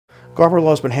Garber Law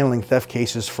has been handling theft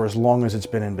cases for as long as it's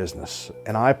been in business,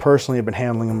 and I personally have been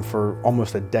handling them for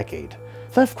almost a decade.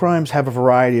 Theft crimes have a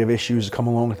variety of issues that come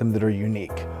along with them that are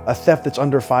unique. A theft that's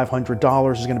under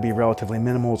 $500 is going to be relatively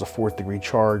minimal as a fourth-degree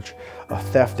charge. A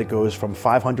theft that goes from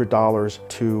 $500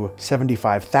 to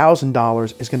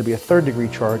 $75,000 is going to be a third-degree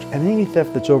charge, and any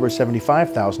theft that's over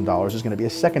 $75,000 is going to be a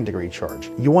second-degree charge.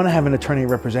 You want to have an attorney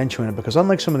represent you in it because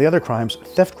unlike some of the other crimes,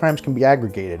 theft crimes can be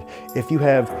aggregated. If you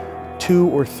have 2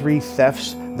 or 3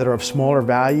 thefts that are of smaller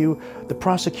value, the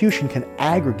prosecution can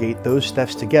aggregate those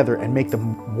thefts together and make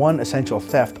them one essential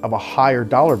theft of a higher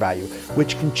dollar value,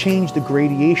 which can change the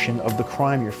gradation of the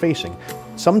crime you're facing.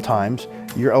 Sometimes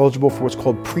you're eligible for what's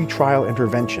called pretrial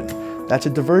intervention. That's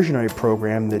a diversionary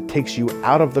program that takes you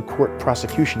out of the court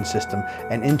prosecution system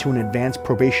and into an advanced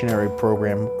probationary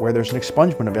program where there's an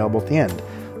expungement available at the end.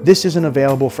 This isn't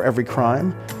available for every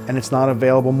crime, and it's not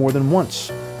available more than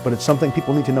once. But it's something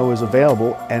people need to know is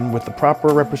available, and with the proper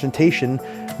representation,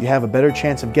 you have a better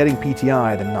chance of getting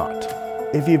PTI than not.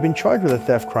 If you've been charged with a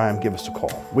theft crime, give us a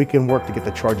call. We can work to get the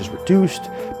charges reduced,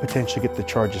 potentially get the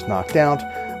charges knocked out,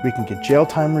 we can get jail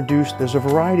time reduced. There's a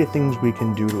variety of things we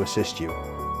can do to assist you.